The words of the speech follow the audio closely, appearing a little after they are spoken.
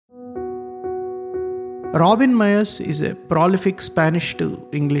Robin Myers is a prolific Spanish to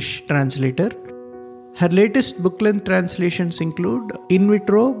English translator. Her latest book-length translations include In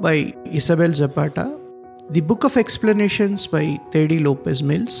Vitro by Isabel Zapata, The Book of Explanations by Tedi López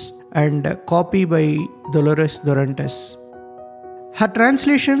Mills, and Copy by Dolores Dorantes. Her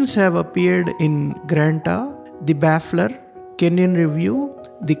translations have appeared in Granta, the Baffler, Kenyon Review,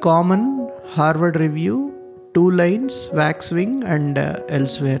 The Common, Harvard Review, Two Lines, Waxwing, and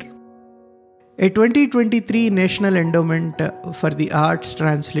elsewhere. A 2023 National Endowment for the Arts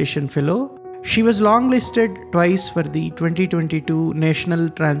Translation Fellow, she was longlisted twice for the 2022 National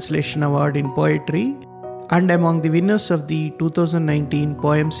Translation Award in Poetry and among the winners of the 2019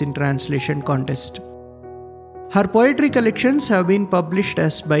 Poems in Translation contest. Her poetry collections have been published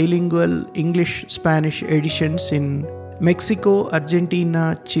as bilingual English-Spanish editions in Mexico,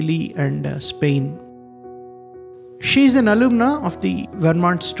 Argentina, Chile, and Spain. She is an alumna of the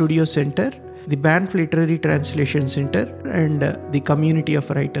Vermont Studio Center, the Banff Literary Translation Centre, and the community of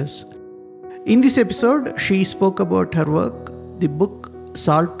writers. In this episode, she spoke about her work, the book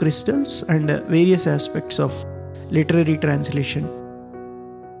Salt Crystals, and various aspects of literary translation.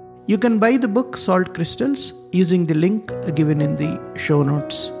 You can buy the book Salt Crystals using the link given in the show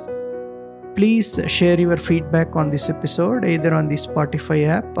notes. Please share your feedback on this episode either on the Spotify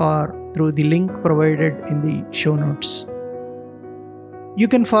app or through the link provided in the show notes. You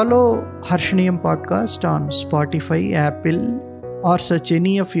can follow Harshaniyam Podcast on Spotify, Apple, or search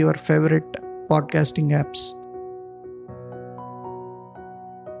any of your favorite podcasting apps.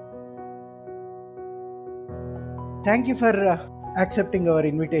 Thank you for accepting our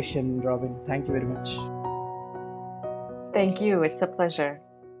invitation, Robin. Thank you very much. Thank you. It's a pleasure.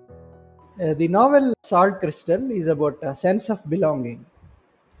 The novel Salt Crystal is about a sense of belonging,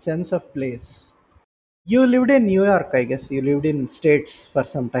 sense of place. You lived in New York, I guess. You lived in States for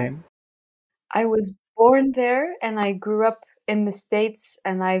some time. I was born there and I grew up in the States,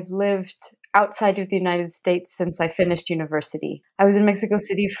 and I've lived outside of the United States since I finished university. I was in Mexico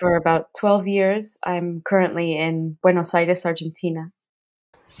City for about 12 years. I'm currently in Buenos Aires, Argentina.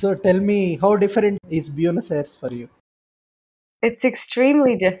 So tell me, how different is Buenos Aires for you? It's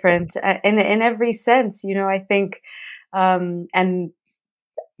extremely different in every sense, I think, and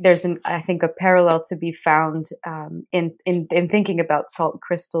there's I think a parallel to be found in thinking about salt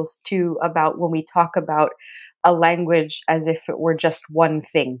crystals too, about when we talk about a language as if it were just one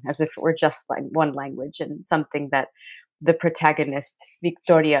thing, as if it were just like one language, and something that the protagonist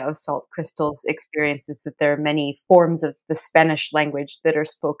Victoria of Salt Crystals experiences, that there are many forms of the Spanish language that are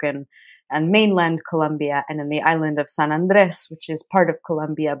spoken on mainland Colombia and in the island of San Andres, which is part of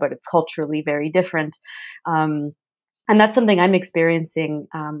Colombia, but it's culturally very different. And that's something I'm experiencing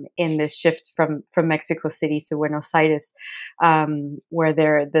in this shift from Mexico City to Buenos Aires, where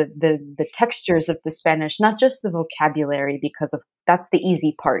the textures of the Spanish, not just the vocabulary, because of that's the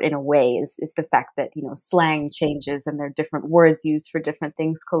easy part in a way, is the fact that slang changes and there are different words used for different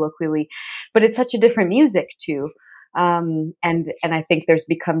things colloquially, but it's such a different music too. And I think there's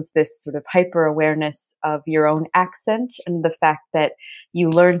becomes this sort of hyper awareness of your own accent and the fact that you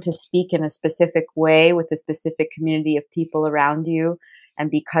learn to speak in a specific way with a specific community of people around you. And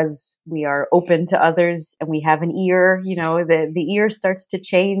because we are open to others and we have an ear, the ear starts to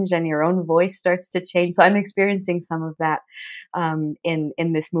change and your own voice starts to change. So I'm experiencing some of that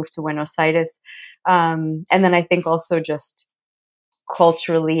in this move to Buenos Aires. And then I think also just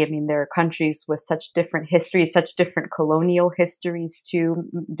culturally, there are countries with such different histories, such different colonial histories too,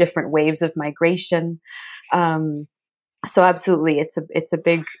 different waves of migration. So absolutely, it's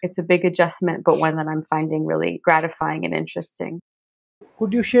a big adjustment, but one that I'm finding really gratifying and interesting.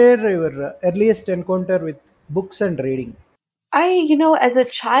 Could you share your earliest encounter with books and reading? As a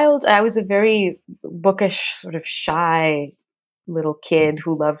child, I was a very bookish, sort of shy little kid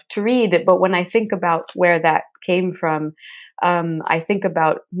who loved to read. But when I think about where that came from, I think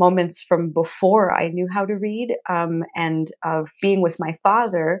about moments from before I knew how to read, and of being with my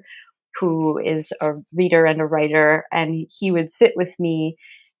father, who is a reader and a writer, and he would sit with me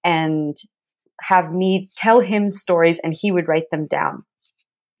and have me tell him stories, and he would write them down.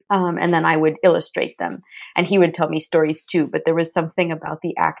 And then I would illustrate them, and he would tell me stories too. But there was something about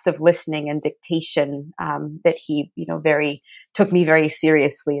the act of listening and dictation that he, took me very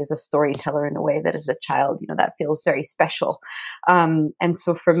seriously as a storyteller in a way that as a child, that feels very special. And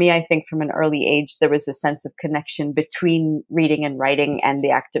so for me, I think from an early age, there was a sense of connection between reading and writing and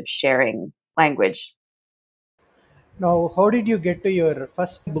the act of sharing language. Now, how did you get to your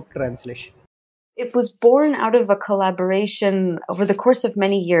first book translation? It was born out of a collaboration over the course of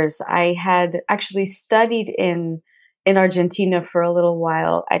many years. I had actually studied in in Argentina for a little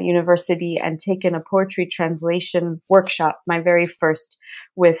while at university and taken a poetry translation workshop, my very first,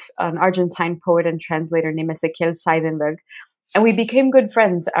 with an Argentine poet and translator named Ezequiel Seidenberg. And we became good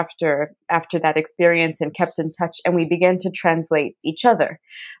friends after that experience and kept in touch. And we began to translate each other.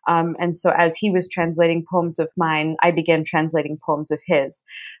 And so as he was translating poems of mine, I began translating poems of his.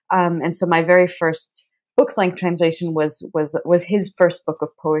 And so my very first book-length translation was his first book of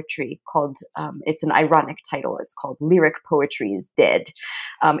poetry called, it's an ironic title. It's called Lyric Poetry is Dead.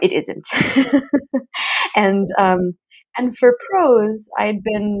 It isn't. And for prose,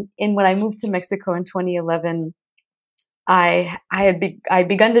 when I moved to Mexico in 2011, I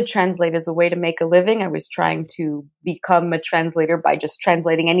begun to translate as a way to make a living. I was trying to become a translator by just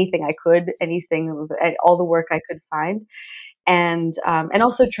translating anything I could, all the work I could find, and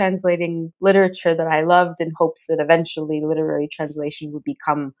also translating literature that I loved in hopes that eventually literary translation would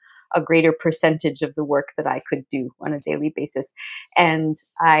become a greater percentage of the work that I could do on a daily basis. And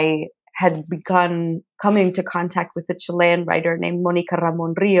I had begun coming into contact with a Chilean writer named Mónica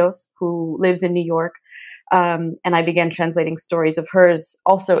Ramón Ríos, who lives in New York. And I began translating stories of hers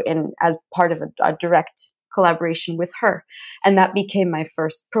also as part of a direct collaboration with her. And that became my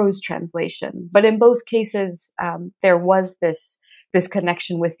first prose translation. But in both cases, there was this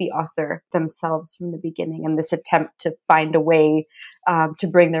connection with the author themselves from the beginning, and this attempt to find a way to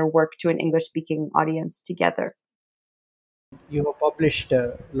bring their work to an English-speaking audience together. You have published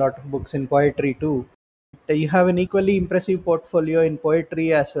a lot of books in poetry too. You have an equally impressive portfolio in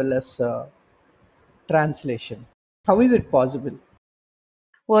poetry as well as translation. How is it possible?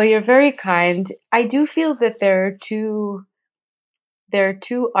 Well, you're very kind. I do feel that there are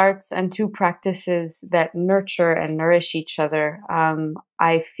two arts and two practices that nurture and nourish each other.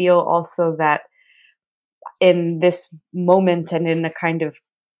 I feel also that in this moment and in a kind of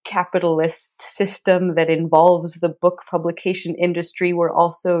capitalist system that involves the book publication industry, we're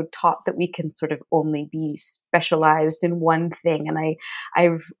also taught that we can sort of only be specialized in one thing. And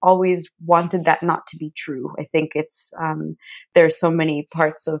I've always wanted that not to be true. I think there's so many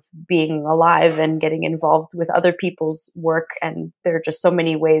parts of being alive and getting involved with other people's work. And there are just so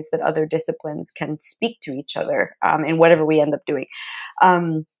many ways that other disciplines can speak to each other in whatever we end up doing.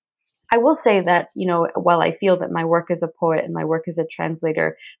 I will say that, while I feel that my work as a poet and my work as a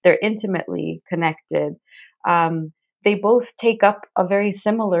translator, they're intimately connected. They both take up a very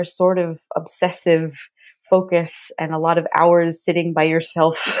similar sort of obsessive focus and a lot of hours sitting by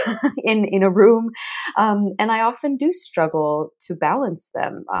yourself in a room. And I often do struggle to balance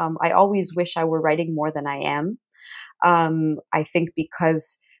them. I always wish I were writing more than I am. I think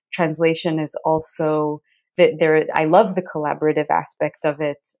because translation is also I love the collaborative aspect of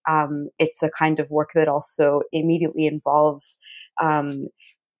it. It's a kind of work that also immediately involves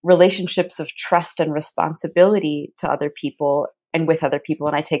relationships of trust and responsibility to other people and with other people,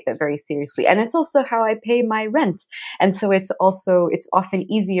 and I take that very seriously. And it's also how I pay my rent, and so it's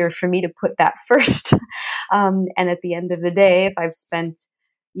often easier for me to put that first. And at the end of the day, if I've spent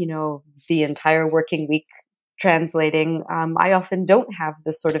the entire working week translating, I often don't have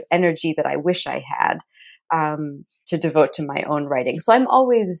the sort of energy that I wish I had to devote to my own writing. So I'm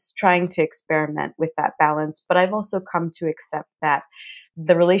always trying to experiment with that balance, but I've also come to accept that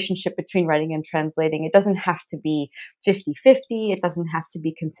the relationship between writing and translating, it doesn't have to be 50-50. It doesn't have to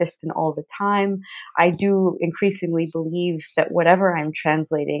be consistent all the time. I do increasingly believe that whatever I'm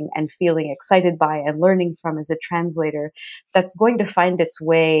translating and feeling excited by and learning from as a translator, that's going to find its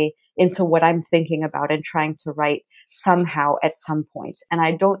way into what I'm thinking about and trying to write somehow at some point. And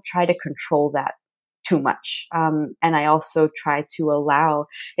I don't try to control that too much. And I also try to allow,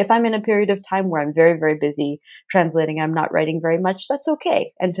 if I'm in a period of time where I'm very, very busy translating, I'm not writing very much, that's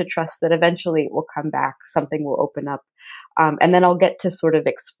okay. And to trust that eventually it will come back, something will open up. And then I'll get to sort of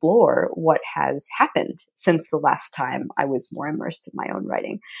explore what has happened since the last time I was more immersed in my own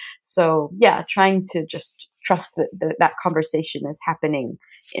writing. So yeah, trying to just trust that conversation is happening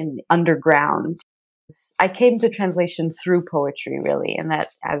in underground. I came to translation through poetry, really, and that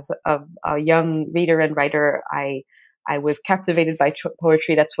as a young reader and writer, I was captivated by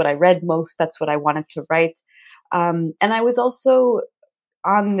poetry. That's what I read most. That's what I wanted to write. And I was also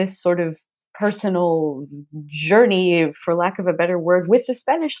on this sort of personal journey, for lack of a better word, with the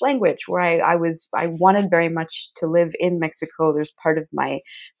Spanish language, where I wanted very much to live in Mexico. There's part of my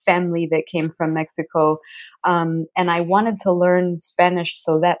family that came from Mexico. And I wanted to learn Spanish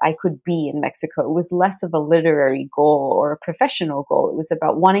so that I could be in Mexico. It was less of a literary goal or a professional goal. It was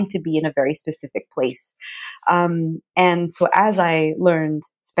about wanting to be in a very specific place. And so as I learned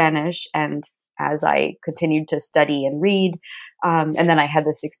Spanish and as I continued to study and read, And then I had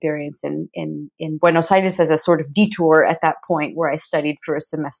this experience in Buenos Aires as a sort of detour at that point, where I studied for a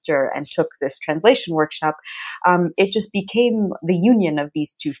semester and took this translation workshop. It just became the union of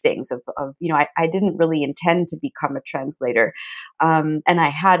these two things of I didn't really intend to become a translator. And I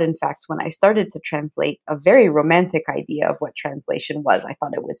had, in fact, when I started to translate, a very romantic idea of what translation was. I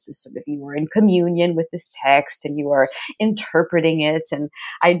thought it was this sort of, you were in communion with this text and you were interpreting it. And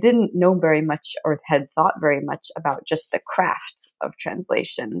I didn't know very much, or had thought very much, about just the craft of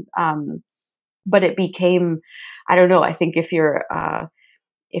translation. But it became, I don't know, I think if you're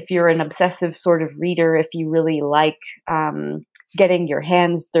an obsessive sort of reader, if you really like getting your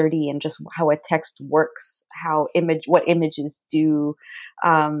hands dirty and just how a text works, what images do,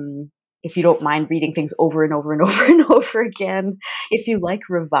 if you don't mind reading things over and over and over and over again, if you like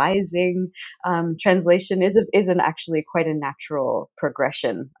revising, translation is actually quite a natural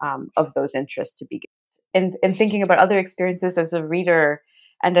progression of those interests to begin. And thinking about other experiences as a reader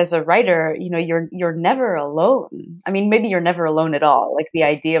and as a writer, you're never alone. I mean, maybe you're never alone at all. Like, the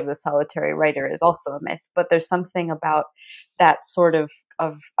idea of the solitary writer is also a myth, but there's something about that sort of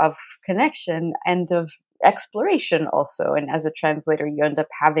connection and of exploration also. And as a translator, you end up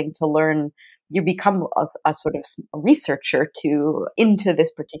having to learn. You become a sort of researcher into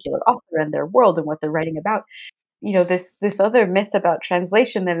this particular author and their world and what they're writing about. This other myth about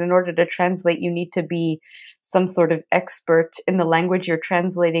translation, that in order to translate, you need to be some sort of expert in the language you're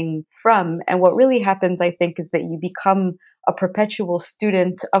translating from. And what really happens, I think, is that you become a perpetual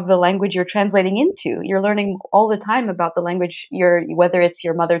student of the language you're translating into. You're learning all the time about the language, whether it's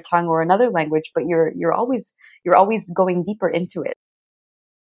your mother tongue or another language, but you're always going deeper into it.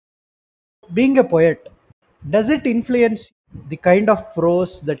 Being a poet, does it influence the kind of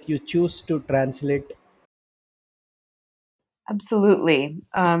prose that you choose to translate? Absolutely.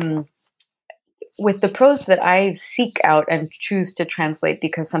 With the prose that I seek out and choose to translate,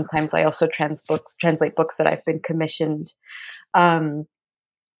 because sometimes I also translate books that I've been commissioned. Um,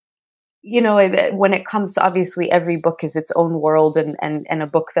 when it comes to, obviously, every book is its own world, and a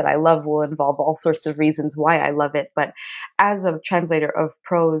book that I love will involve all sorts of reasons why I love it. But as a translator of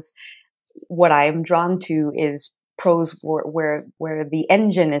prose, what I am drawn to is prose where the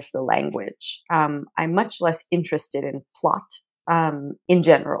engine is the language. I'm much less interested in plot in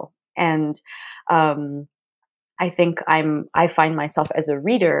general, and I think I find myself as a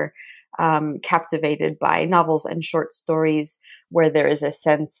reader captivated by novels and short stories where there is a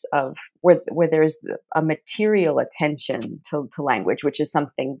sense of where there is a material attention to language, which is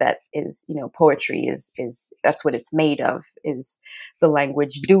something that is, poetry is that's what it's made of, is the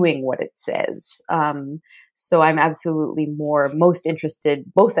language doing what it says. So I'm absolutely most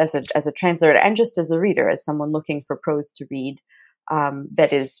interested, both as a translator and just as a reader, as someone looking for prose to read,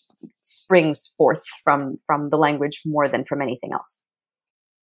 that springs forth from the language more than from anything else.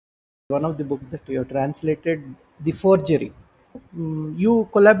 One of the books that you have translated, The Forgery, you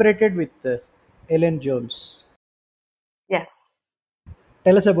collaborated with Ellen Jones. Yes.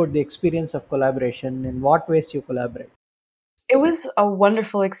 Tell us about the experience of collaboration. In what ways you collaborate? It was a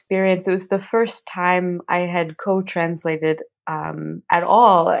wonderful experience. It was the first time I had co-translated at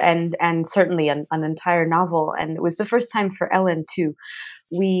all, and certainly an entire novel. And it was the first time for Ellen too.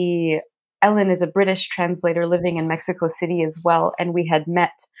 Ellen is a British translator living in Mexico City as well, and we had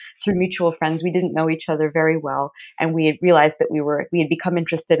met through mutual friends. We didn't know each other very well, and we had realized that we had become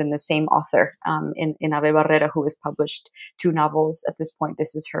interested in the same author, in Ave Barrera, who has published 2 novels at this point.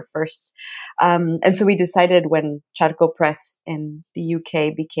 This is her first. And so we decided, when Charco Press in the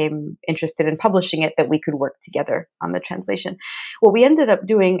UK became interested in publishing it, that we could work together on the translation. What we ended up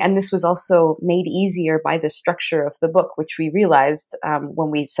doing, and this was also made easier by the structure of the book, which we realized when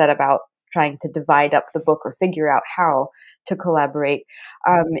we set about trying to divide up the book or figure out how to collaborate.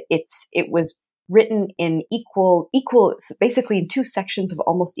 It was written in equal, basically in 2 sections of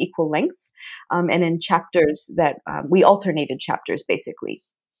almost equal length, and in chapters that we alternated chapters, basically.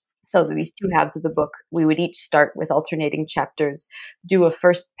 So these 2 halves of the book, we would each start with alternating chapters, do a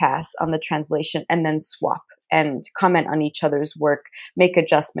first pass on the translation, and then swap and comment on each other's work, make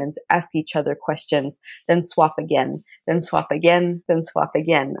adjustments, ask each other questions, then swap again, then swap again, then swap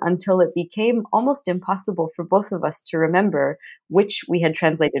again, until it became almost impossible for both of us to remember which we had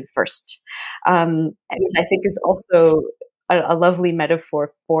translated first. And I think is also a lovely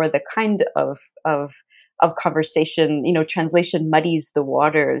metaphor for the kind of conversation. Translation muddies the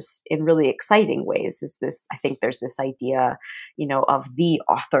waters in really exciting ways. I think there's this idea, of the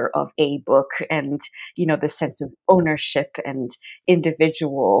author of a book, and, the sense of ownership and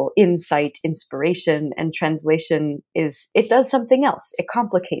individual insight, inspiration, and translation it does something else. It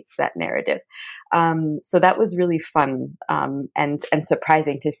complicates that narrative. So that was really fun, and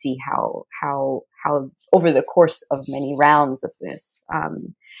surprising to see how over the course of many rounds of this,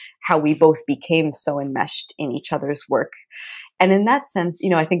 how we both became so enmeshed in each other's work. And in that sense,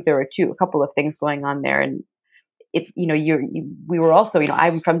 I think there were a couple of things going on there. And if we were also,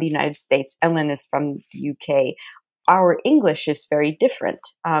 I'm from the United States, Ellen is from the UK. Our English is very different.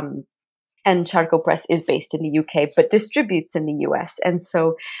 And Charco Press is based in the UK, but distributes in the US. And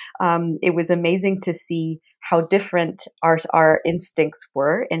so it was amazing to see how different our instincts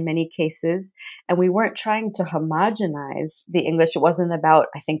were in many cases. And we weren't trying to homogenize the English. It wasn't about,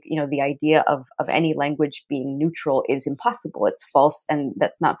 I think, the idea of any language being neutral is impossible. It's false. And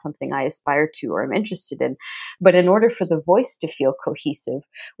that's not something I aspire to or am interested in. But in order for the voice to feel cohesive,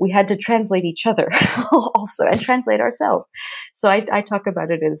 we had to translate each other also and translate ourselves. So I talk about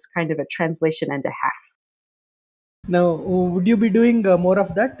it as kind of a translation and a half. Now, would you be doing more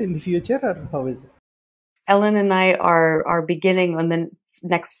of that in the future, or how is it? Ellen and I are beginning on the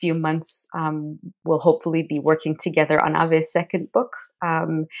next few months. We'll hopefully be working together on Ave's second book.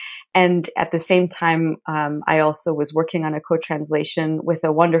 And at the same time, I also was working on a co-translation with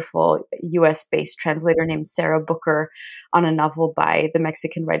a wonderful US-based translator named Sarah Booker on a novel by the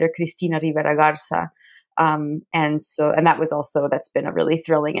Mexican writer Cristina Rivera Garza. That's been a really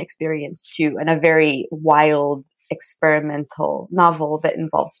thrilling experience too, and a very wild experimental novel that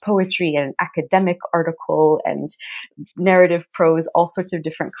involves poetry and an academic article and narrative prose, all sorts of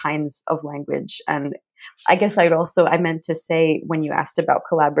different kinds of language. And I guess I meant to say, when you asked about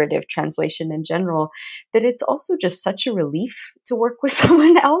collaborative translation in general, that it's also just such a relief to work with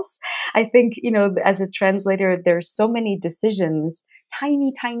someone else. I think, as a translator, there's so many decisions,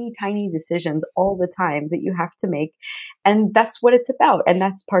 tiny, tiny, tiny decisions all the time that you have to make. And that's what it's about. And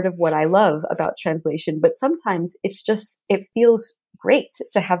that's part of what I love about translation. But sometimes it feels great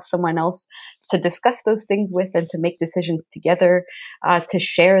to have someone else to discuss those things with and to make decisions together, to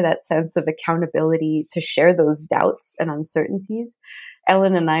share that sense of accountability, to share those doubts and uncertainties.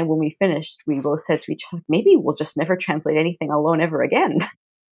 Ellen and I, when we finished, we both said to each other, maybe we'll just never translate anything alone ever again.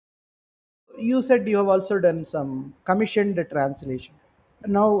 You said you have also done some commissioned translation.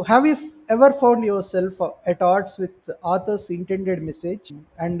 Now, have you ever found yourself at odds with the author's intended message,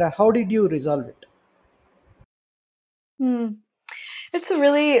 and how did you resolve it? Hmm.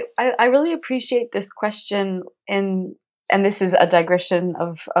 I really appreciate this question, and this is a digression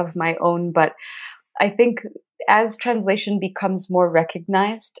of my own, but I think as translation becomes more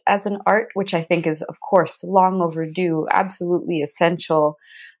recognized as an art, which I think is, of course, long overdue, absolutely essential,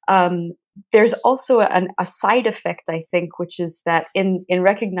 there's also a side effect, I think, which is that in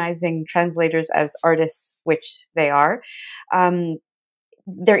recognizing translators as artists, which they are,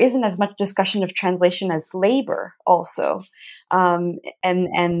 there isn't as much discussion of translation as labor also, and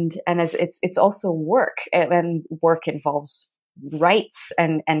as it's also work, and work involves rights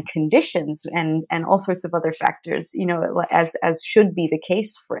and conditions and all sorts of other factors, as should be the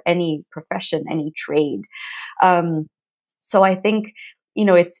case for any profession, any trade. So I think,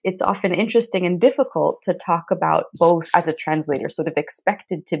 it's often interesting and difficult to talk about both as a translator, sort of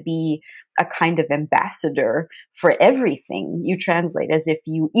expected to be a kind of ambassador for everything you translate, as if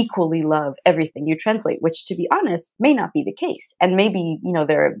you equally love everything you translate, which, to be honest, may not be the case. And maybe, you have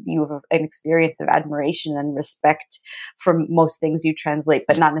an experience of admiration and respect for most things you translate,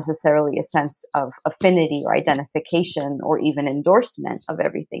 but not necessarily a sense of affinity or identification or even endorsement of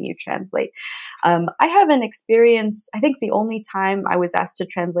everything you translate. I haven't experienced, I think the only time I was asked to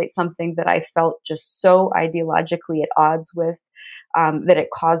translate something that I felt just so ideologically at odds with, that it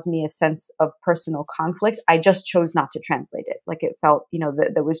caused me a sense of personal conflict, I just chose not to translate it. Like, it felt,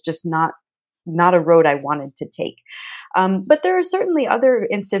 that there was just not a road I wanted to take. But there are certainly other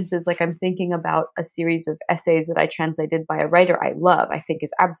instances, like I'm thinking about a series of essays that I translated by a writer I love, I think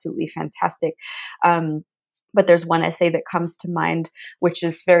is absolutely fantastic. But there's one essay that comes to mind, which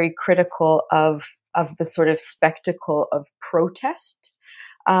is very critical of the sort of spectacle of protest,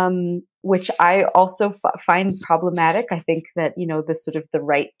 which I also find problematic. I think that, the sort of the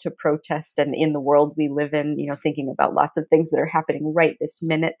right to protest, and in the world we live in, thinking about lots of things that are happening right this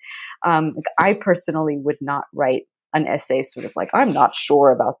minute. I personally would not write an essay sort of like, I'm not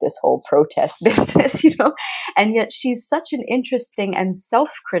sure about this whole protest business, and yet she's such an interesting and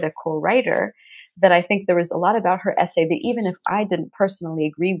self-critical writer that I think there was a lot about her essay that, even if I didn't personally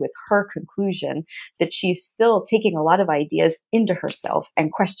agree with her conclusion, that she's still taking a lot of ideas into herself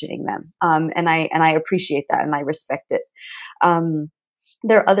and questioning them. And I appreciate that, and I respect it.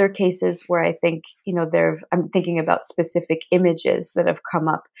 There are other cases where I think, I'm thinking about specific images that have come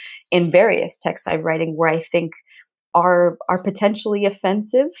up in various texts I'm writing, where I think are potentially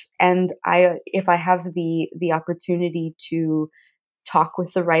offensive, and if I have the opportunity to talk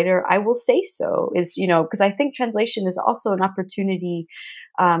with the writer, I will say so. Is because I think translation is also an opportunity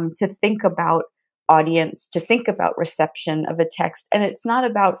to think about audience, to think about reception of a text, and it's not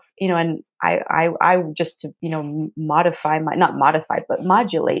about and I just to modify my not modify but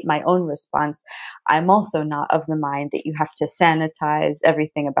modulate my own response. I'm also not of the mind that you have to sanitize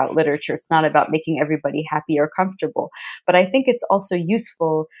everything about literature. It's not about making everybody happy or comfortable, but I think it's also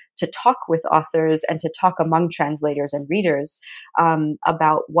useful to talk with authors and to talk among translators and readers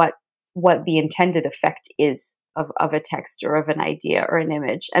about what the intended effect is of a text or of an idea or an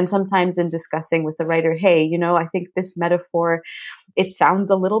image. And sometimes in discussing with the writer, hey, I think this metaphor, it sounds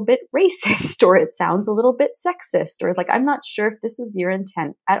a little bit racist, or it sounds a little bit sexist, or like, I'm not sure if this was your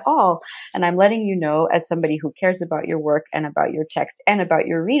intent at all. And I'm letting you know, as somebody who cares about your work and about your text and about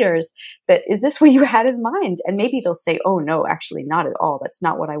your readers, that is this what you had in mind? And maybe they'll say, oh no, actually not at all. That's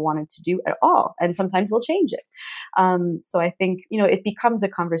not what I wanted to do at all. And sometimes they'll change it. So I think, it becomes a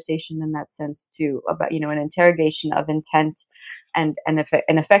conversation in that sense too, about, an interrogation of intent and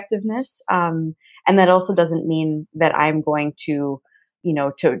effectiveness. And that also doesn't mean that I'm going to,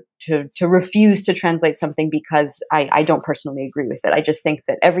 to refuse to translate something because I don't personally agree with it. I just think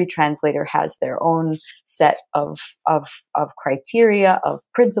that every translator has their own set of criteria, of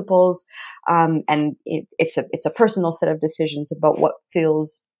principles, and it's a personal set of decisions about what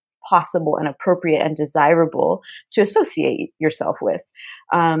feels possible and appropriate and desirable to associate yourself with.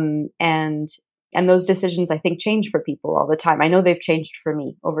 And those decisions, I think, change for people all the time. I know they've changed for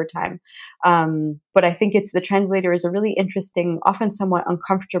me over time. But I think the translator is a really interesting, often somewhat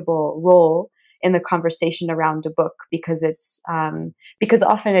uncomfortable role in the conversation around a book, because because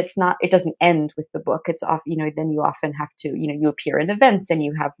often it doesn't end with the book. It's off, then you often have to, you appear in events and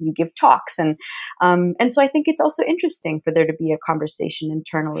you give talks. And so I think it's also interesting for there to be a conversation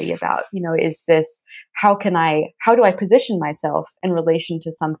internally about, how do I position myself in relation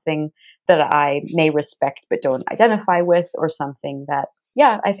to something that I may respect but don't identify with, or something that,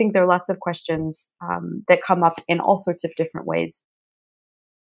 I think there are lots of questions that come up in all sorts of different ways.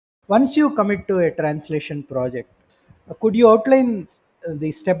 Once you commit to a translation project, could you outline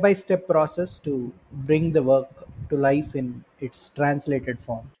the step-by-step process to bring the work to life in its translated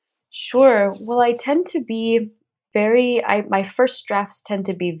form? Sure. Well, I tend to be my first drafts tend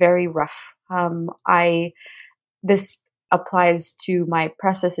to be very rough. This applies to my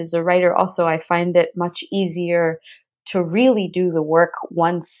process as a writer. Also, I find it much easier to really do the work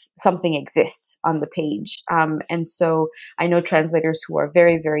once something exists on the page. And so I know translators who are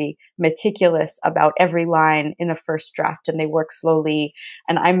very, very meticulous about every line in a first draft, and they work slowly.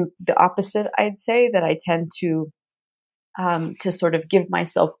 And I'm the opposite, I'd say, that I tend to sort of give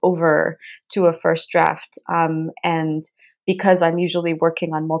myself over to a first draft. And because I'm usually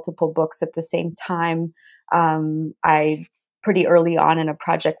working on multiple books at the same time, I pretty early on in a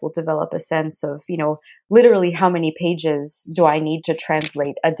project will develop a sense of, literally how many pages do I need to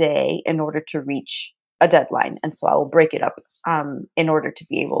translate a day in order to reach a deadline. And so I will break it up in order to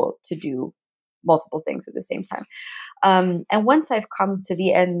be able to do multiple things at the same time. And once I've come to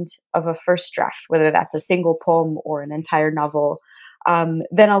the end of a first draft, whether that's a single poem or an entire novel,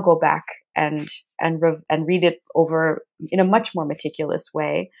 then I'll go back and read it over in a much more meticulous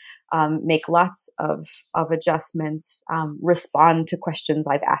way, make lots of adjustments, respond to questions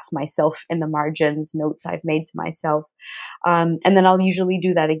I've asked myself in the margins, notes I've made to myself, and then I'll usually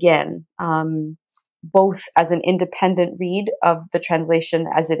do that again. Both as an independent read of the translation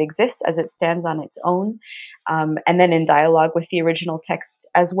as it exists, as it stands on its own, and then in dialogue with the original text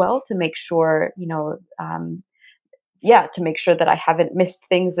as well, to make sure, to make sure that I haven't missed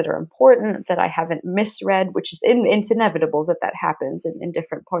things that are important, that I haven't misread, which is it's inevitable that happens in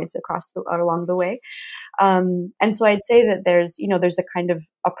different points along the way. And so I'd say that there's a kind of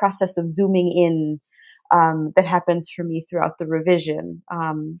a process of zooming in that happens for me throughout the revision.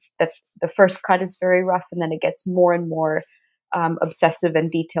 That the first cut is very rough, and then it gets more and more obsessive and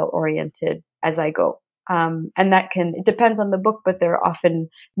detail oriented as I go. And it depends on the book, but there are often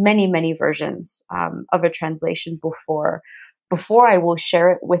many, many versions of a translation before I will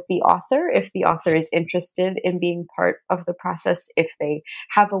share it with the author, if the author is interested in being part of the process, if they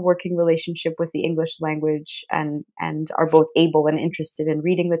have a working relationship with the English language and are both able and interested in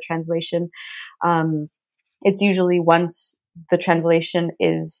reading the translation. It's usually once the translation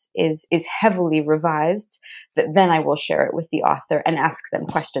is heavily revised, that then I will share it with the author and ask them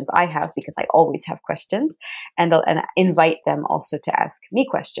questions I have, because I always have questions, and invite them also to ask me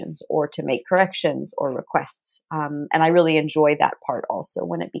questions or to make corrections or requests. And I really enjoy that part also,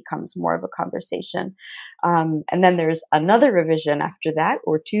 when it becomes more of a conversation. And then there's another revision after that,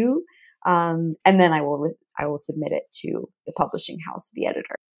 or two, and then I will submit it to the publishing house, the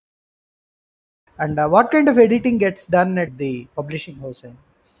editor. And what kind of editing gets done at the publishing house end?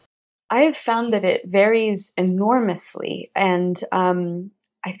 I have found that it varies enormously, and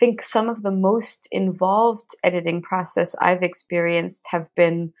I think some of the most involved editing process I've experienced have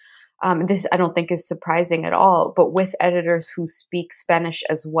been, this I don't think is surprising at all, but with editors who speak Spanish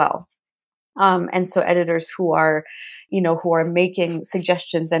as well. And so editors who are, who are making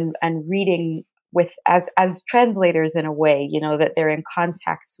suggestions and reading with as translators in a way, that they're in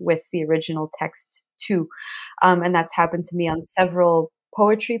contact with the original text too. And that's happened to me on several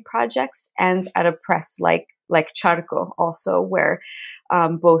poetry projects and at a press like Charco also, where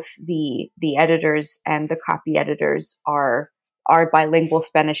both the editors and the copy editors are bilingual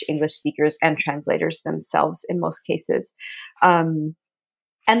Spanish English speakers and translators themselves in most cases.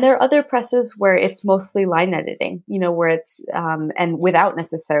 And there are other presses where it's mostly line editing, where it's and without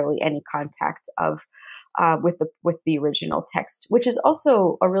necessarily any contact of with the original text, which is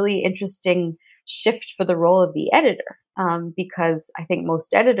also a really interesting shift for the role of the editor, because I think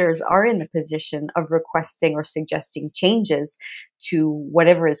most editors are in the position of requesting or suggesting changes to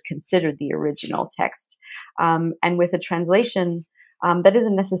whatever is considered the original text, and with a translation, that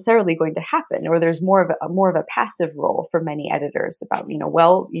isn't necessarily going to happen, or there's more of a passive role for many editors about,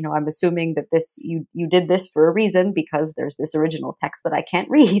 I'm assuming that you did this for a reason, because there's this original text that I can't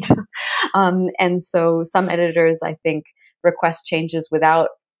read. And so some editors, I think, request changes without,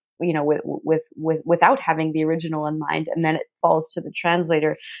 without having the original in mind, and then it falls to the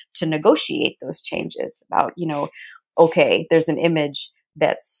translator to negotiate those changes about, okay, there's an image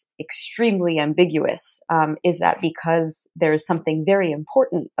that's extremely ambiguous. Is that because there is something very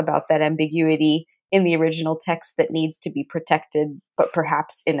important about that ambiguity in the original text that needs to be protected, but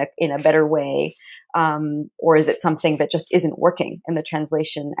perhaps in a better way? Or is it something that just isn't working in the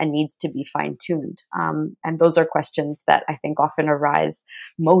translation and needs to be fine-tuned? And those are questions that I think often arise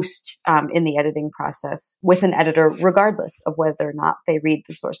most in the editing process with an editor, regardless of whether or not they read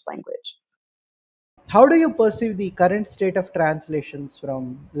the source language. How do you perceive the current state of translations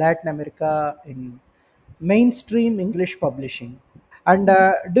from Latin America in mainstream English publishing? And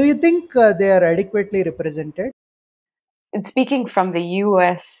do you think they are adequately represented? And speaking from the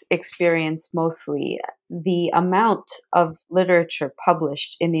US experience mostly, the amount of literature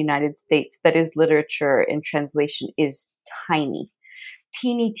published in the United States that is literature in translation is tiny,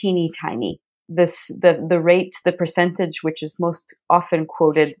 teeny, teeny, tiny. The rate, the percentage, which is most often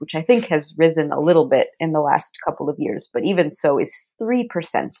quoted, which I think has risen a little bit in the last couple of years, but even so, is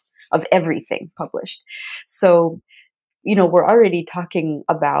 3% of everything published. So, we're already talking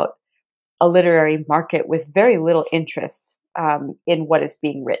about a literary market with very little interest in what is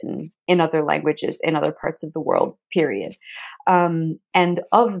being written in other languages in other parts of the world, period. And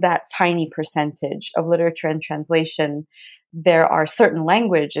of that tiny percentage of literature and translation, there are certain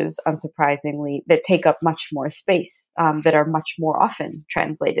languages, unsurprisingly, that take up much more space, that are much more often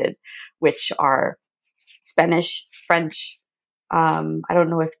translated, which are Spanish, French, I don't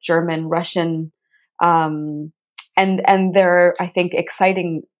know if German, Russian, and there are, I think,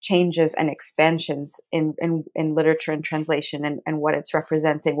 exciting changes and expansions in literature and translation and what it's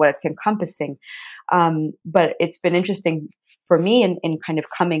representing, what it's encompassing. But it's been interesting for me in kind of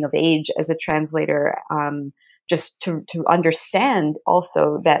coming of age as a translator, just to understand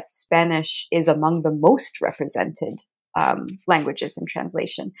also that Spanish is among the most represented languages in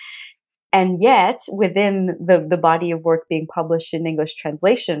translation. And yet, within the body of work being published in English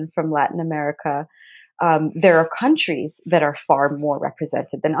translation from Latin America, there are countries that are far more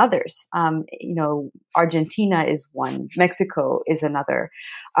represented than others. Argentina is one, Mexico is another.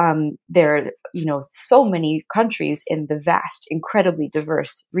 There are, so many countries in the vast, incredibly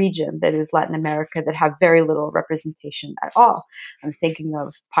diverse region that is Latin America that have very little representation at all. I'm thinking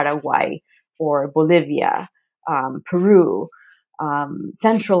of Paraguay or Bolivia, Peru,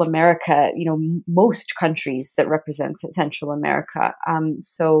 Central America, most countries that represent Central America.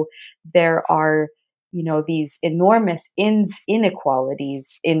 So there are, these enormous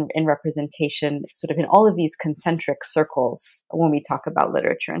inequalities in representation, sort of in all of these concentric circles when we talk about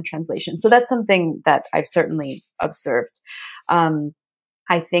literature and translation. So that's something that I've certainly observed.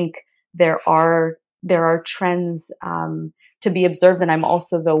 I think there are trends to be observed, and I'm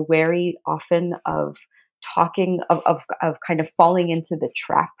also, though, wary often of talking of kind of falling into the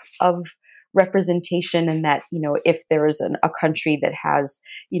trap of representation, and that, if there is a country that has,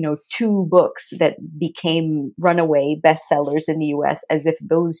 two books that became runaway bestsellers in the US, as if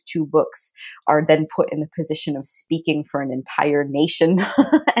those two books are then put in the position of speaking for an entire nation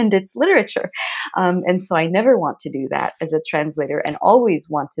and its literature. And so I never want to do that as a translator, and always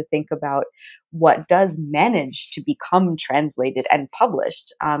want to think about what does manage to become translated and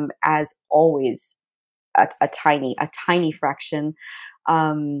published, as always a tiny fraction,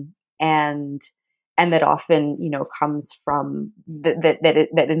 and that often, comes from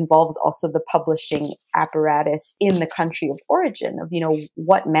that involves also the publishing apparatus in the country of origin of,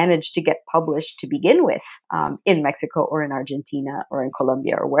 what managed to get published to begin with, in Mexico or in Argentina or in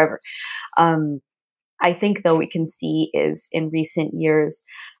Colombia or wherever. I think, though, we can see is in recent years,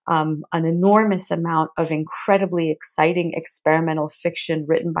 an enormous amount of incredibly exciting experimental fiction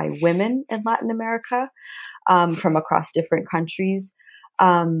written by women in Latin America, from across different countries.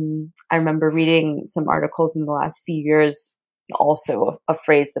 I remember reading some articles in the last few years, also a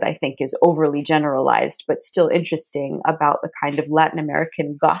phrase that I think is overly generalized, but still interesting, about the kind of Latin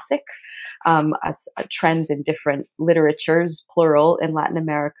American Gothic, trends in different literatures, plural, in Latin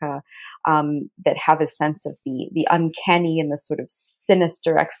America, that have a sense of the uncanny and the sort of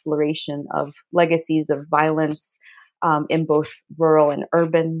sinister exploration of legacies of violence, in both rural and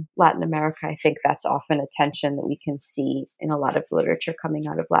urban Latin America. I think that's often a tension that we can see in a lot of literature coming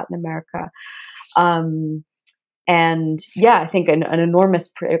out of Latin America. And yeah, I think an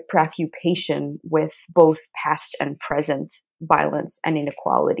enormous preoccupation with both past and present violence and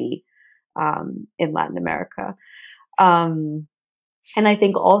inequality, in Latin America. And I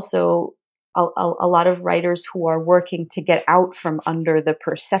think also a lot of writers who are working to get out from under the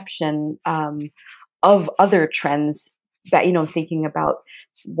perception, of other trends, that, thinking about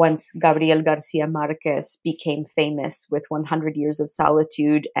once Gabriel Garcia Marquez became famous with 100 Years of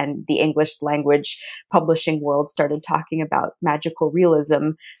Solitude, and the English language publishing world started talking about magical realism,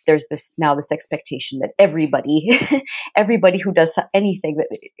 there's now this expectation that everybody who does anything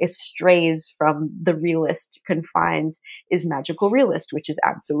that strays from the realist confines is magical realist, which is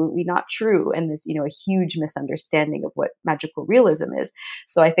absolutely not true. And there's, a huge misunderstanding of what magical realism is.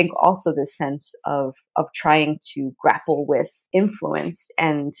 So I think also this sense of trying to grapple with influence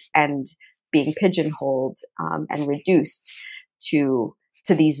and being pigeonholed, and reduced to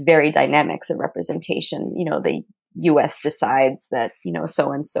these very dynamics of representation. The US decides that,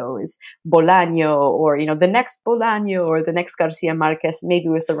 so and so is Bolaño, or, the next Bolaño, or the next Garcia Marquez, maybe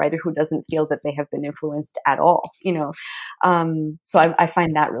with a writer who doesn't feel that they have been influenced at all. So I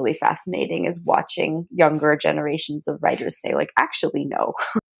find that really fascinating, is watching younger generations of writers say, like, actually, no.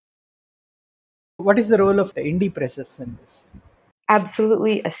 What is the role of the indie presses in this?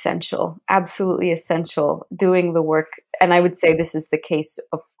 Absolutely essential. Absolutely essential. Doing the work, and I would say this is the case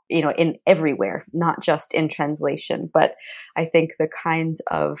of, in everywhere, not just in translation. But I think the kind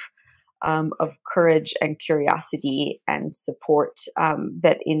of courage and curiosity and support,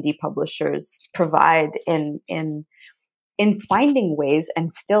 that indie publishers provide in finding ways,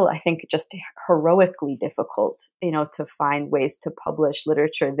 and still, I think, just heroically difficult, to find ways to publish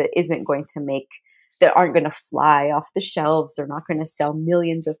literature that aren't going to fly off the shelves. They're not going to sell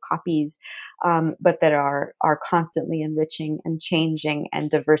millions of copies, but that are constantly enriching and changing and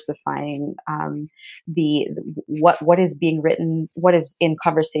diversifying, what is being written, what is in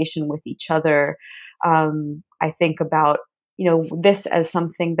conversation with each other. I think about, this as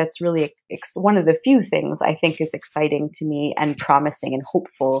something that's really one of the few things I think is exciting to me and promising and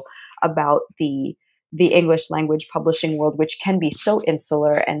hopeful about the English language publishing world, which can be so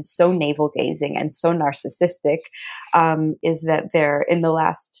insular and so navel-gazing and so narcissistic, is that in the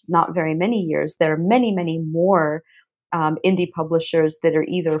last not very many years, there are many, many more, indie publishers that are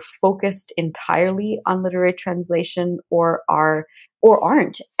either focused entirely on literary translation or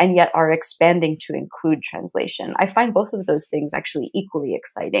aren't, and yet are expanding to include translation. I find both of those things actually equally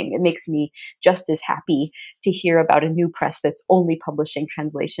exciting. It makes me just as happy to hear about a new press that's only publishing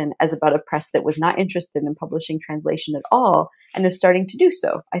translation as about a press that was not interested in publishing translation at all and is starting to do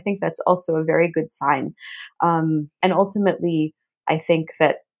so. I think that's also a very good sign. And ultimately, I think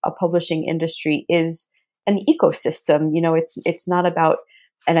that a publishing industry is an ecosystem. It's not about,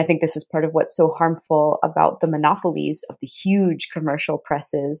 and I think this is part of what's so harmful about the monopolies of the huge commercial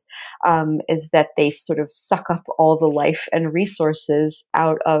presses, is that they sort of suck up all the life and resources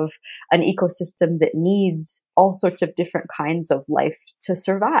out of an ecosystem that needs all sorts of different kinds of life to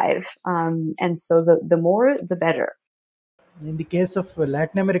survive. And so the more, the better. In the case of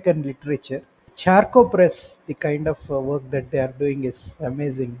Latin American literature, Charco Press, the kind of work that they are doing is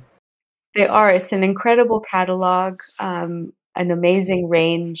amazing. They are. It's an incredible catalog, an amazing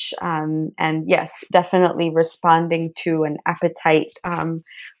range, and yes, definitely responding to an appetite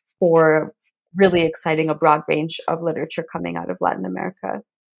for really exciting, a broad range of literature coming out of Latin America.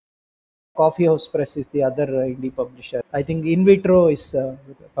 Coffee House Press is the other indie publisher. I think In Vitro is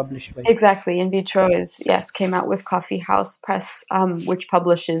published by. Exactly. In Vitro is, yes, came out with Coffee House Press, which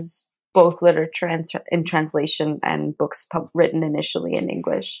publishes both literature in translation and books written initially in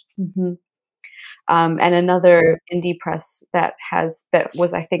English. And another indie press that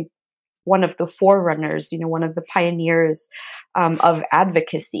was, I think, one of the forerunners, one of the pioneers of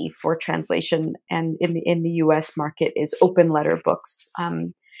advocacy for translation and in the U.S. market is Open Letter Books.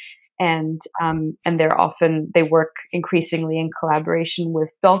 And they work increasingly in collaboration with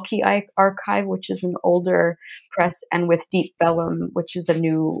Dalkey Archive, which is an older press, and with Deep Vellum, which is a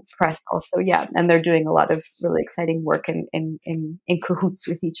new press also. Yeah, and they're doing a lot of really exciting work in cahoots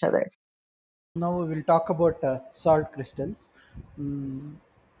with each other. Now we will talk about salt crystals. Mm,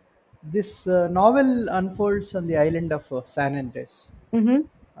 this novel unfolds on the island of San Andres. Mm-hmm.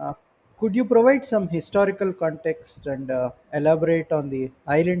 Uh, could you provide some historical context and elaborate on the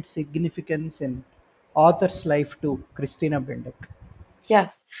island's significance in author's life to Christina Bendick?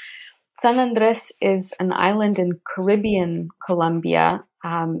 Yes. San Andres is an island in Caribbean Colombia,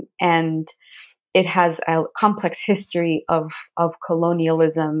 and it has a complex history of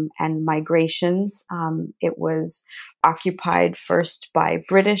colonialism and migrations. It was occupied first by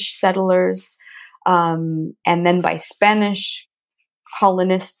British settlers, and then by Spanish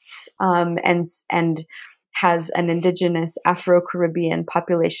colonists, and has an indigenous Afro-Caribbean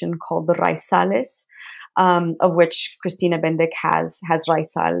population called the Raizales, of which Christina Bendick has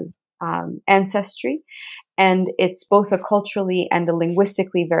Raizal ancestry. And it's both a culturally and a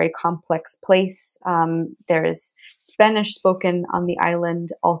linguistically very complex place. There is Spanish spoken on the island,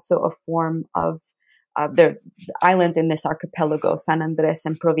 also a form of the islands in this archipelago, San Andres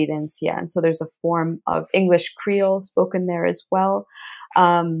and Providencia. And so there's a form of English Creole spoken there as well.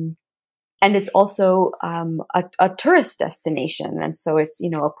 And it's also a tourist destination, and so it's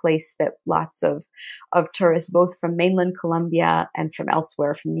a place that lots of tourists, both from mainland Colombia and from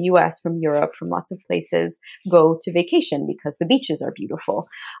elsewhere, from the U.S., from Europe, from lots of places, go to vacation because the beaches are beautiful.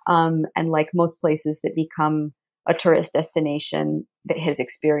 And like most places that become a tourist destination that has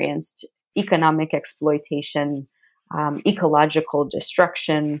experienced economic exploitation, ecological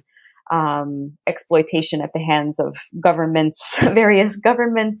destruction, exploitation at the hands of governments, various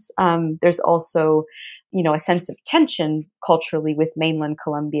governments. There's also, a sense of tension culturally with mainland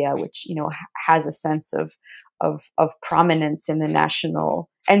Colombia, which has a sense of prominence in the national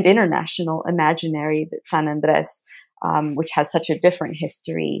and international imaginary that San Andres, which has such a different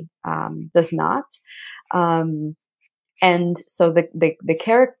history, does not. And so the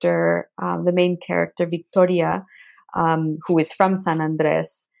character, the main character, Victoria, who is from San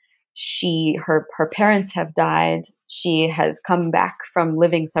Andres, her parents have died. She has come back from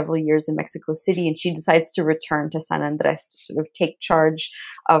living several years in Mexico City, and she decides to return to San Andres to sort of take charge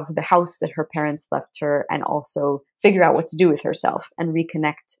of the house that her parents left her, and also figure out what to do with herself and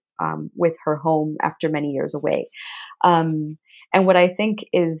reconnect with her home after many years away. And what I think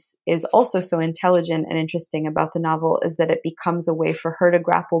is also so intelligent and interesting about the novel is that it becomes a way for her to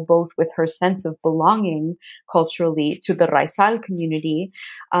grapple both with her sense of belonging culturally to the Raizal community,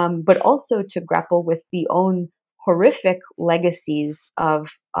 but also to grapple with the own horrific legacies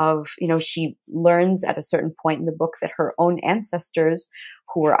of she learns at a certain point in the book that her own ancestors,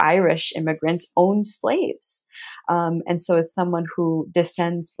 who were Irish immigrants, owned slaves. And so as someone who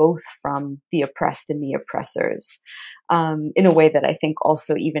descends both from the oppressed and the oppressors, in a way that I think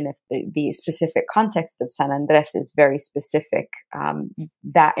also, even if the specific context of San Andres is very specific,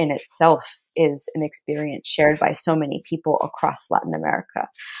 that in itself is an experience shared by so many people across Latin America.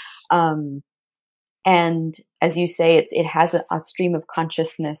 And as you say, it has a stream of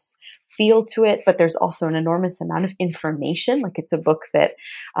consciousness feel to it, but there's also an enormous amount of information. Like, it's a book that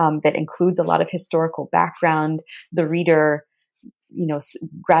includes a lot of historical background. The reader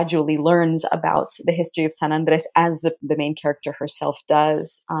gradually learns about the history of San Andres as the main character herself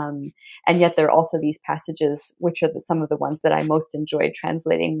does. And yet there are also these passages, which are some of the ones that I most enjoyed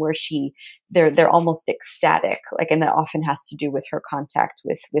translating, where they're almost ecstatic, and that often has to do with her contact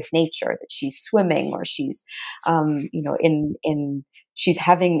with nature, that she's swimming, or she's, she's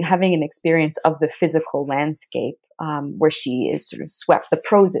having an experience of the physical landscape, where she is sort of swept. The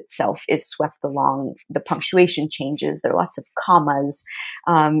prose itself is swept along. The punctuation changes. There are lots of commas.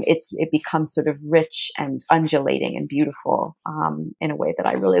 It becomes sort of rich and undulating and beautiful, in a way that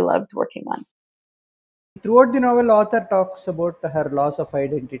I really loved working on. Throughout the novel, author talks about her loss of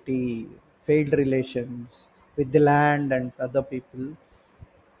identity, failed relations with the land and other people.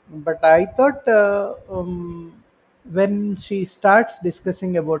 But I thought when she starts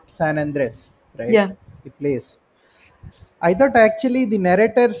discussing about San Andres, right, Yeah, the place, I thought actually the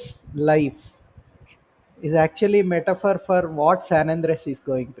narrator's life is actually a metaphor for what San Andres is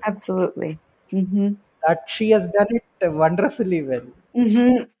going through. absolutely. Hmm. That she has done it wonderfully well.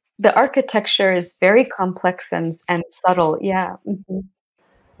 Hmm. The architecture is very complex and subtle. Yeah. Hmm.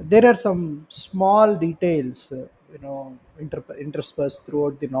 There are some small details, interspersed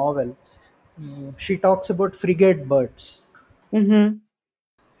throughout the novel. She talks about frigate birds. Hmm.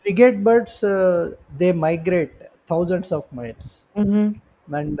 Frigate birds, they migrate thousands of miles, Hmm.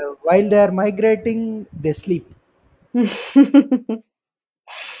 and while they are migrating, they sleep. I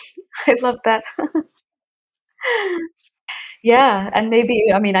love that. Yeah, and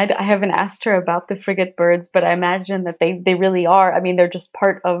maybe I mean, I haven't asked her about the frigate birds, but I imagine that they really are. I mean, they're just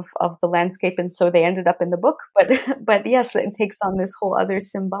part of the landscape, and so they ended up in the book. But but yes, it takes on this whole other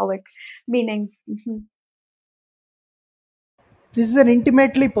symbolic meaning. Mhm. This is an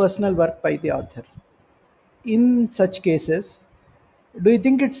intimately personal work by the author. In such cases, do you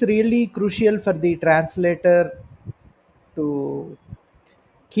think it's really crucial for the translator to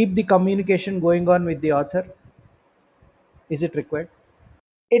keep the communication going on with the author? Is it required?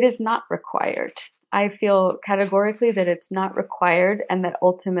 It is not required. I feel categorically that it's not required, and that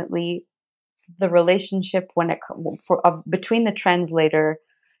ultimately the relationship between the translator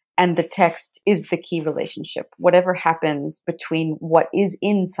and the text is the key relationship. Whatever happens between what is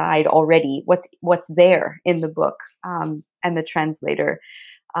inside already, what's there in the book, and the translator,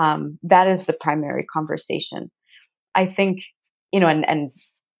 that is the primary conversation. I think, and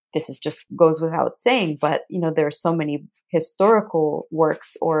this is just goes without saying, but there are so many historical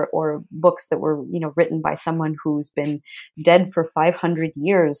works or books that were written by someone who's been dead for 500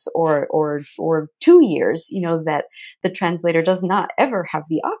 years or 2 years, that the translator does not ever have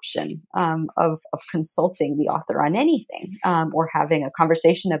the option of consulting the author on anything, or having a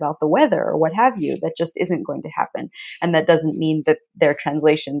conversation about the weather or what have you. That just isn't going to happen, and that doesn't mean that their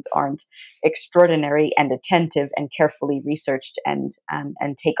translations aren't extraordinary and attentive and carefully researched and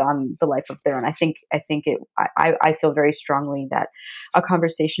take on the life of their own. I feel very strongly that a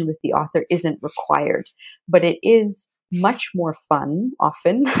conversation with the author isn't required, but it is much more fun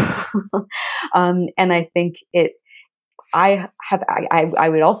often. And I think I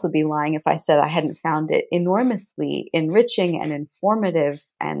would also be lying if I said I hadn't found it enormously enriching and informative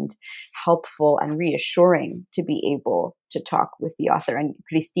and helpful and reassuring to be able to talk with the author. And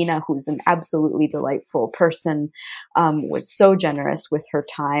Cristina, who's an absolutely delightful person, was so generous with her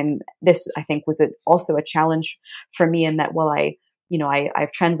time. This, I think, was also a challenge for me in that while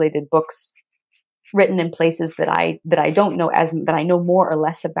I've translated books written in places that I don't know as that I know more or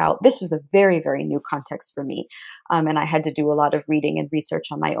less about. This was a very, very new context for me, and I had to do a lot of reading and research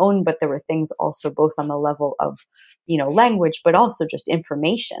on my own. But there were things also both on the level of language, but also just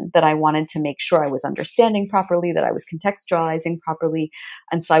information that I wanted to make sure I was understanding properly, that I was contextualizing properly,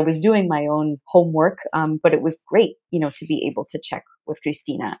 and so I was doing my own homework. But it was great, to be able to check with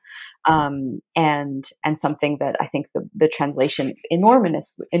Christina, and something that I think the translation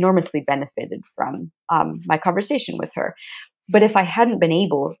enormously benefited from my conversation with her. But if I hadn't been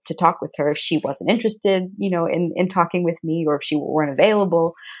able to talk with her, if she wasn't interested, in talking with me, or if she weren't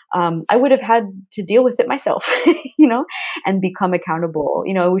available, I would have had to deal with it myself, and become accountable,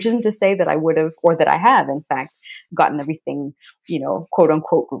 which isn't to say that I would have, or that I have, in fact, gotten everything, quote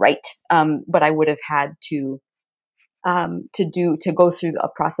unquote, right. But I would have had to go through a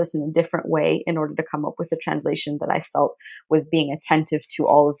process in a different way in order to come up with a translation that I felt was being attentive to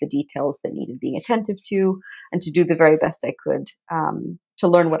all of the details that needed being attentive to, and to do the very best I could to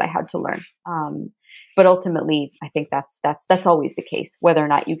learn what I had to learn. But ultimately, I think that's always the case, whether or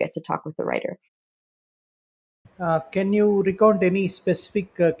not you get to talk with the writer. Can you recount any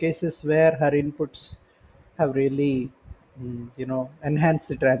specific cases where her inputs have really, enhanced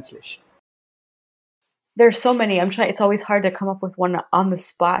the translation? There's so many. I'm trying. It's always hard to come up with one on the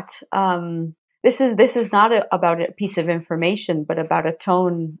spot. This is not about a piece of information, but about a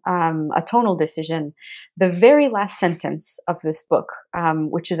tonal decision. The very last sentence of this book,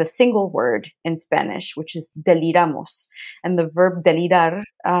 which is a single word in Spanish, which is deliramos, and the verb delirar,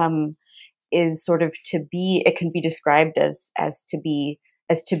 is sort of to be. It can be described as to be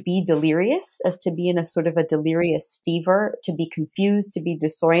delirious, as to be in a sort of a delirious fever, to be confused, to be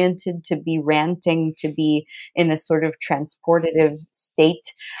disoriented, to be ranting, to be in a sort of transportative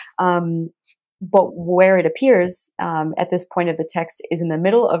state. Um, but where it appears at this point of the text is in the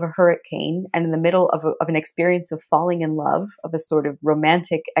middle of a hurricane and in the middle of an experience of falling in love, of a sort of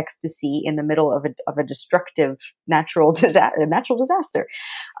romantic ecstasy in the middle of a destructive natural disaster.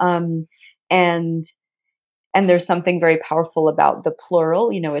 Um, and and there's something very powerful about the plural.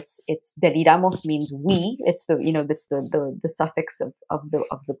 It's deliramos means we. It's that's the suffix of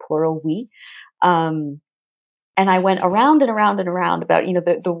the plural we. And I went around and around and around about,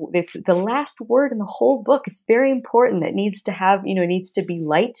 it's the last word in the whole book. It's very important. It needs to have, it needs to be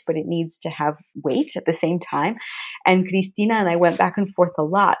light, but it needs to have weight at the same time. And Cristina and I went back and forth a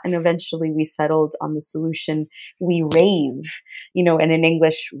lot. And eventually we settled on the solution. We rave, and in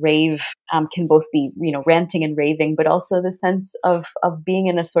English, rave can both be, ranting and raving, but also the sense of being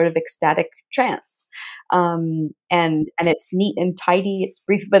in a sort of ecstatic trance. And it's neat and tidy. It's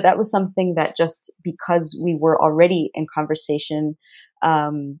brief, but that was something that just because we were already in conversation,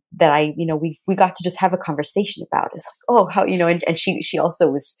 that we got to just have a conversation about. It's like, oh, how, and she also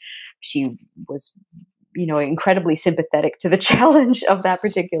was, incredibly sympathetic to the challenge of that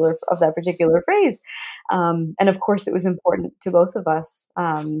particular phrase. And of course it was important to both of us,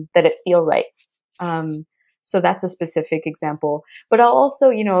 that it feel right. So that's a specific example, but I'll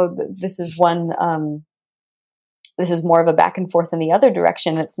also, this is one, this is more of a back and forth in the other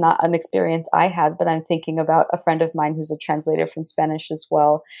direction. It's not an experience I had, but I'm thinking about a friend of mine who's a translator from Spanish as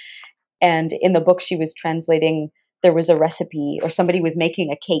well. And in the book she was translating, there was a recipe, or somebody was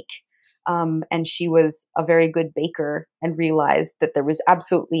making a cake. And she was a very good baker and realized that there was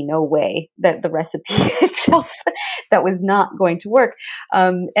absolutely no way that the recipe itself that was not going to work.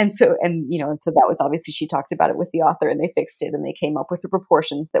 And so that was obviously, she talked about it with the author and they fixed it and they came up with the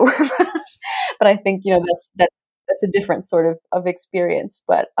proportions that were, but I think, that's a different sort of experience.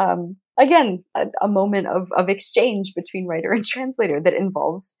 But again, a moment of exchange between writer and translator that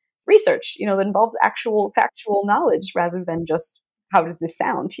involves research, that involves actual factual knowledge rather than just how does this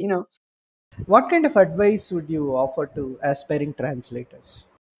sound, What kind of advice would you offer to aspiring translators?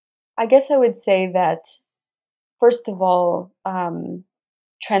 I guess I would say that, first of all,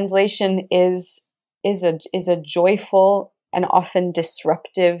 translation is a joyful and often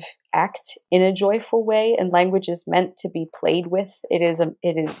disruptive act in a joyful way, and language is meant to be played with.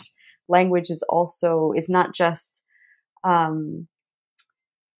 Language is not just a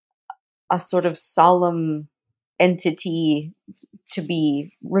sort of solemn entity to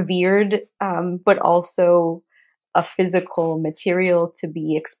be revered, but also a physical material to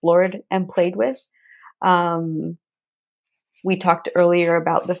be explored and played with. We talked earlier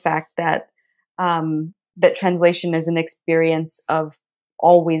about the fact that that translation is an experience of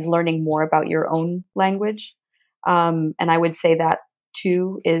always learning more about your own language, and I would say that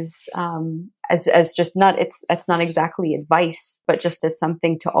too is as just not that's not exactly advice, but just as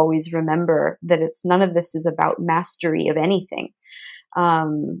something to always remember, that it's none of this is about mastery of anything.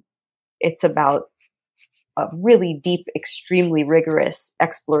 It's about a really deep, extremely rigorous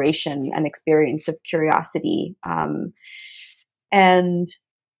exploration and experience of curiosity. And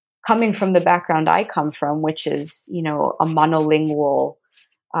coming from the background I come from, which is, a monolingual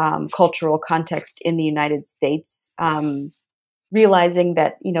cultural context in the United States, realizing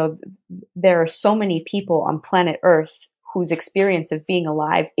that, there are so many people on planet Earth whose experience of being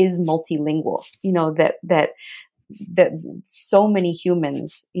alive is multilingual, that so many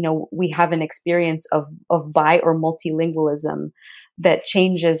humans, we have an experience of bi or multilingualism that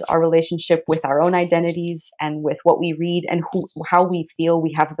changes our relationship with our own identities and with what we read and how we feel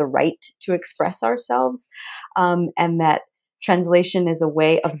we have the right to express ourselves. And that translation is a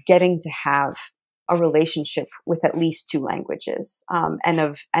way of getting to have a relationship with at least two languages, and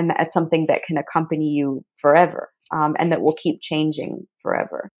that's something that can accompany you forever, and that will keep changing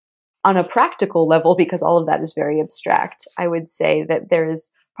forever. On a practical level, because all of that is very abstract, I would say that there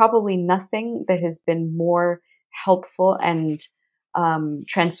is probably nothing that has been more helpful and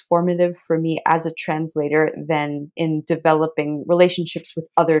transformative for me as a translator than in developing relationships with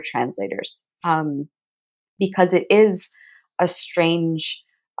other translators, because it is a strange,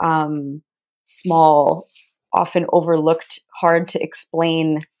 small, often overlooked, hard to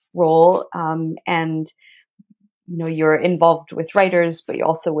explain role, and you're involved with writers, but you're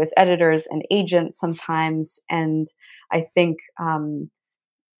also with editors and agents sometimes. And I think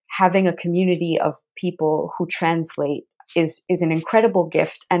having a community of people who translate is an incredible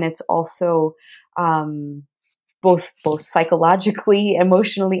gift, and it's also both psychologically,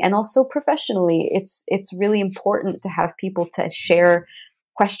 emotionally, and also professionally. It's really important to have people to share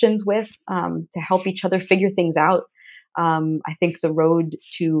questions with, to help each other figure things out. I think the road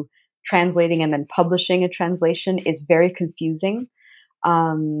to translating and then publishing a translation is very confusing.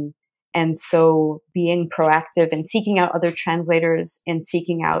 And so being proactive and seeking out other translators and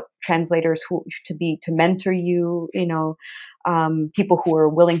seeking out translators who to mentor you, people who are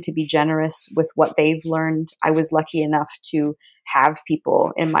willing to be generous with what they've learned. I was lucky enough to have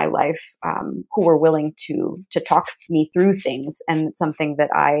people in my life who were willing to talk me through things. And it's something that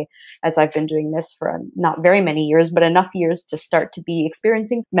as I've been doing this for not very many years, but enough years to start to be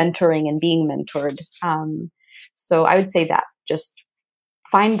experiencing mentoring and being mentored. So I would say that just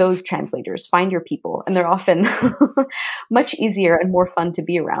find those translators, find your people, and they're often much easier and more fun to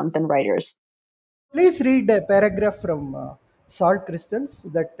be around than writers. Please read a paragraph from Salt Crystals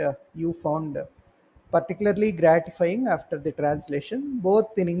that you found particularly gratifying after the translation,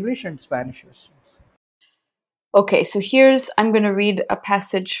 both in English and Spanish versions. Okay, so I'm going to read a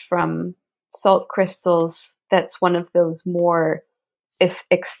passage from Salt Crystals that's one of those more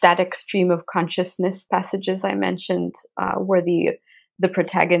ecstatic stream of consciousness passages I mentioned, where the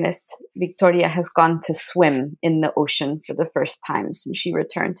protagonist, Victoria, has gone to swim in the ocean for the first time since she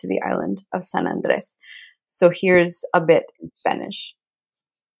returned to the island of San Andres. So here's a bit in Spanish.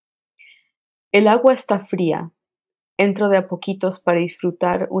 El agua está fría. Entro de a poquitos para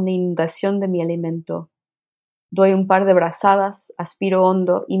disfrutar una inundación de mi alimento. Doy un par de brazadas, aspiro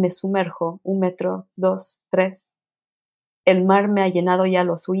hondo y me sumerjo 1 metro, 2, 3. El mar me ha llenado ya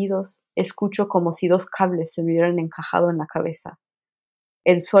los oídos. Escucho como si 2 cables se me hubieran encajado en la cabeza.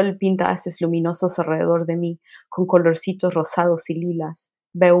 El sol pinta haces luminosos alrededor de mí, con colorcitos rosados y lilas.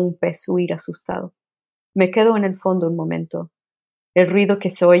 Veo un pez huir asustado. Me quedo en el fondo un momento. El ruido que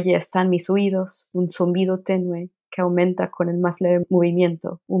se oye está en mis oídos, un zumbido tenue que aumenta con el más leve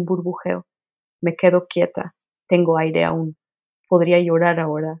movimiento, un burbujeo. Me quedo quieta, tengo aire aún. Podría llorar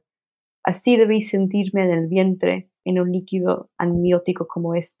ahora. Así debí sentirme en el vientre, en un líquido amniótico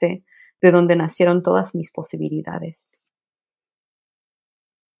como este, de donde nacieron todas mis posibilidades.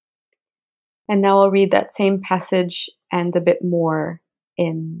 And now I'll read that same passage and a bit more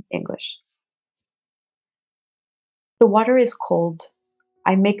in English. The water is cold.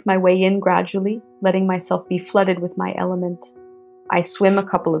 I make my way in gradually, letting myself be flooded with my element. I swim a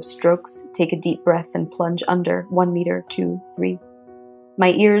couple of strokes, take a deep breath, and plunge under 1 meter, 2, 3.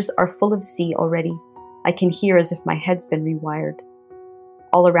 My ears are full of sea already. I can hear as if my head's been rewired.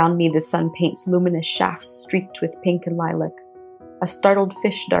 All around me the sun paints luminous shafts streaked with pink and lilac. A startled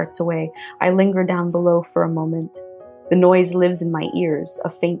fish darts away. I linger down below for a moment. The noise lives in my ears, a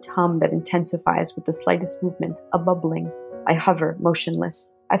faint hum that intensifies with the slightest movement, a bubbling. I hover,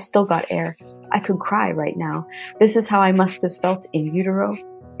 motionless. I've still got air. I could cry right now. This is how I must have felt in utero,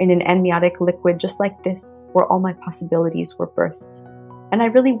 in an amniotic liquid just like this, where all my possibilities were birthed. And I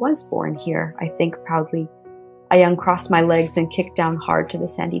really was born here, I think proudly. I uncross my legs and kick down hard to the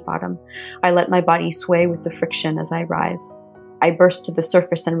sandy bottom. I let my body sway with the friction as I rise. I burst to the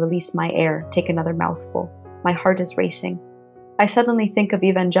surface and release my air, take another mouthful. My heart is racing. I suddenly think of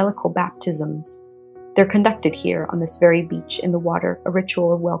evangelical baptisms. They're conducted here on this very beach in the water, a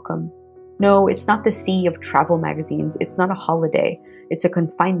ritual of welcome. No, it's not the sea of travel magazines. It's not a holiday. It's a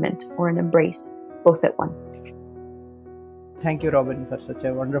confinement or an embrace, both at once. Thank you, Robin, for such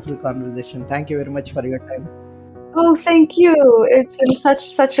a wonderful conversation. Thank you very much for your time. Oh, thank you. It's been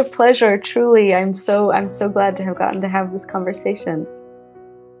such a pleasure, truly. I'm so glad to have gotten to have this conversation.